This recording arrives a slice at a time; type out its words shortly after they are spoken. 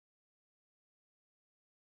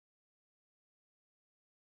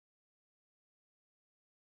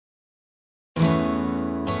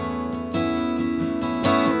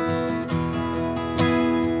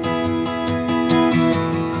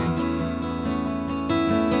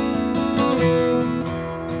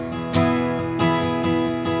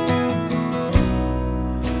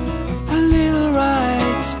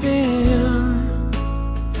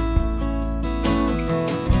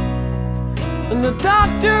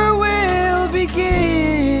never will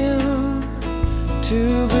begin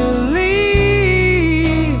to believe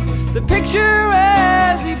the picture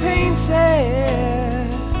as he paints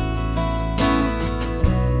it.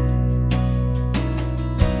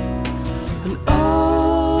 And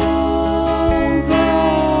all the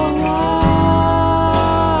while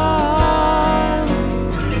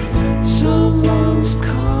someone's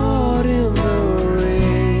caught in the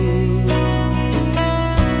rain.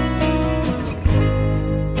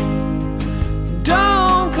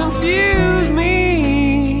 Don't confuse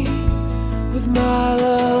me with my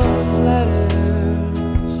love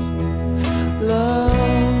letters,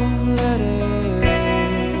 love letters.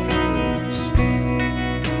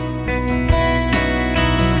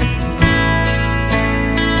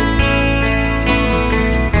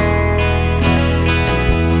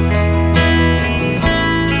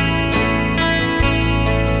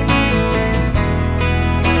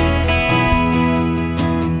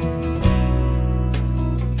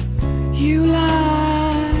 You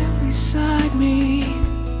lie beside me,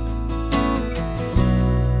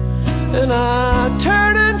 and I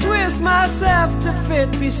turn and twist myself to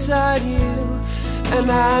fit beside you. And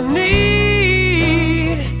I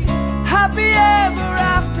need happy ever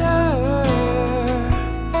after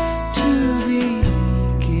to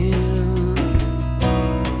begin.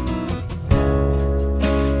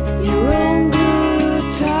 Your own good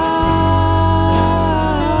time.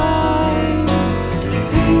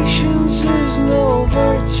 Patience is no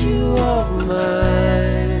virtue of mine.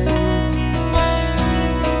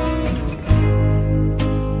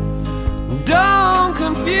 Don't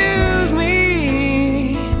confuse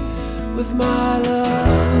me with my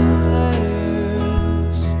love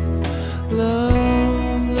letters,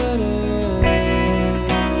 love letters.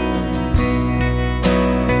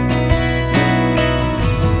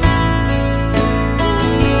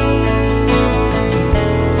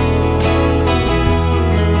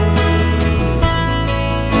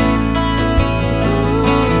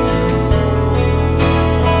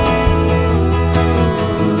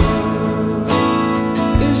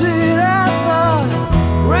 Is it at the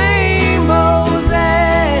rainbow's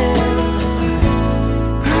end?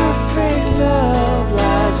 Perfect love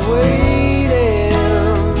lies waiting.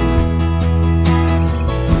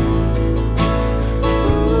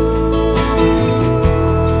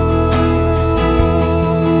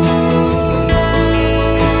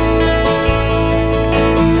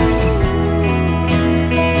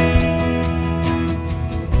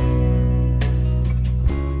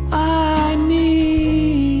 I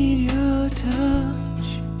need your touch,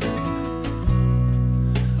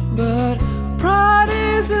 but pride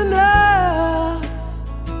is enough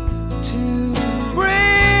to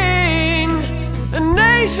bring a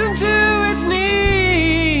nation to its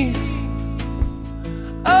knees.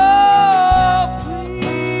 Oh,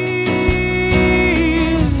 please.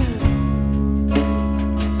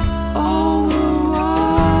 All the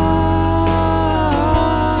while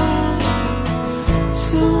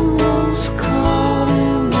someone's caught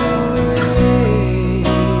in the rain.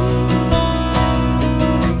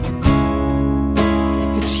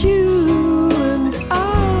 It's you and I.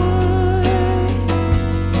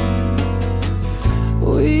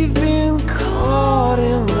 We've been caught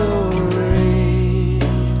in the rain.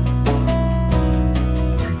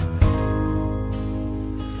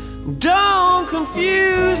 Don't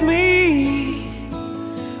confuse me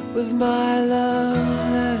with my love